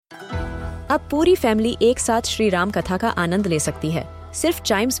अब पूरी फैमिली एक साथ श्री राम कथा का आनंद ले सकती है सिर्फ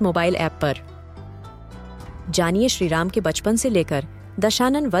चाइम्स मोबाइल ऐप पर। जानिए श्री राम के बचपन से लेकर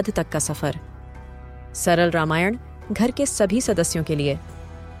दशानन वध तक का सफर। सरल रामायण घर के सभी सदस्यों के लिए।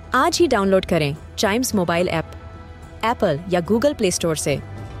 आज ही डाउनलोड करें चाइम्स मोबाइल ऐप एप्पल या गूगल प्ले स्टोर से।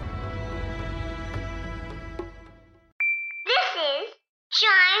 This is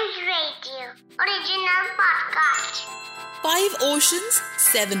Chimes Radio original podcast. 5 oceans,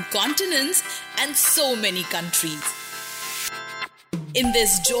 7 continents, and so many countries. In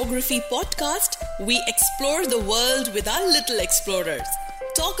this geography podcast, we explore the world with our little explorers.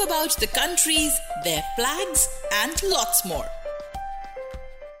 Talk about the countries, their flags, and lots more.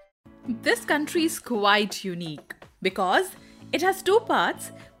 This country is quite unique because it has 2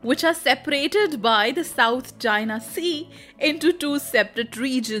 parts which are separated by the South China Sea into 2 separate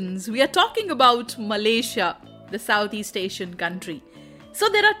regions. We are talking about Malaysia, the Southeast Asian country. So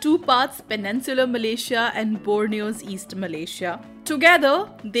there are 2 parts, Peninsular Malaysia and Borneo's East Malaysia. Together,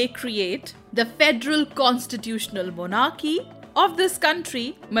 they create the federal constitutional monarchy of this country,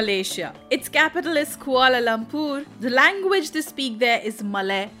 Malaysia. Its capital is Kuala Lumpur. The language they speak there is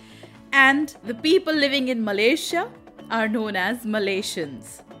Malay. And the people living in Malaysia are known as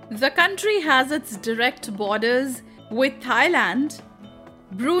Malaysians. The country has its direct borders with Thailand,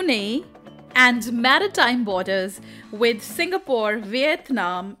 Brunei, and maritime borders with Singapore,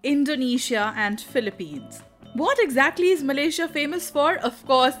 Vietnam, Indonesia, and Philippines. What exactly is Malaysia famous for? Of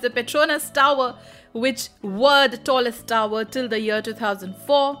course, the Petronas Tower, which were the tallest tower till the year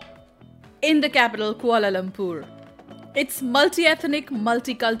 2004 in the capital Kuala Lumpur. It's multi-ethnic,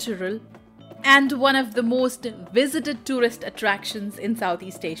 multicultural, and one of the most visited tourist attractions in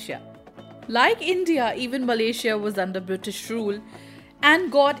Southeast Asia. Like India, even Malaysia was under British rule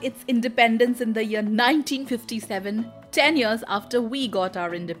and got its independence in the year 1957, 10 years after we got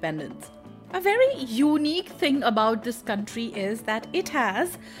our independence. A very unique thing about this country is that it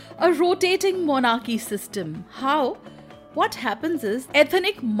has a rotating monarchy system. How? What happens is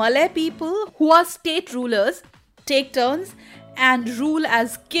ethnic Malay people who are state rulers take turns and rule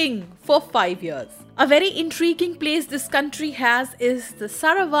as king for 5 years. A very intriguing place this country has is the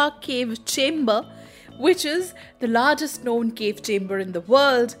Sarawak Cave Chamber, which is the largest known cave chamber in the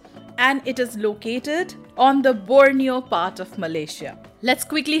world, and it is located on the Borneo part of Malaysia. Let's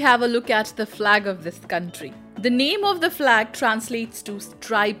quickly have a look at the flag of this country. The name of the flag translates to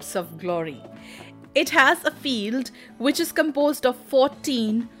Stripes of Glory. It has a field which is composed of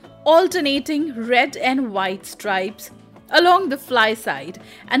 14 alternating red and white stripes along the fly side,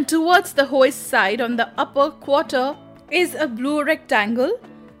 and towards the hoist side on the upper quarter is a blue rectangle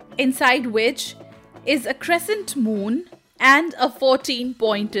inside which is a crescent moon and a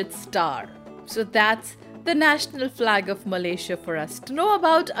 14-pointed star. So that's the national flag of Malaysia for us. To know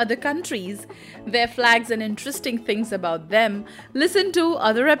about other countries, their flags and interesting things about them, listen to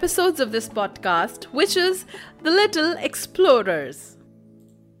other episodes of this podcast, which is The Little Explorers.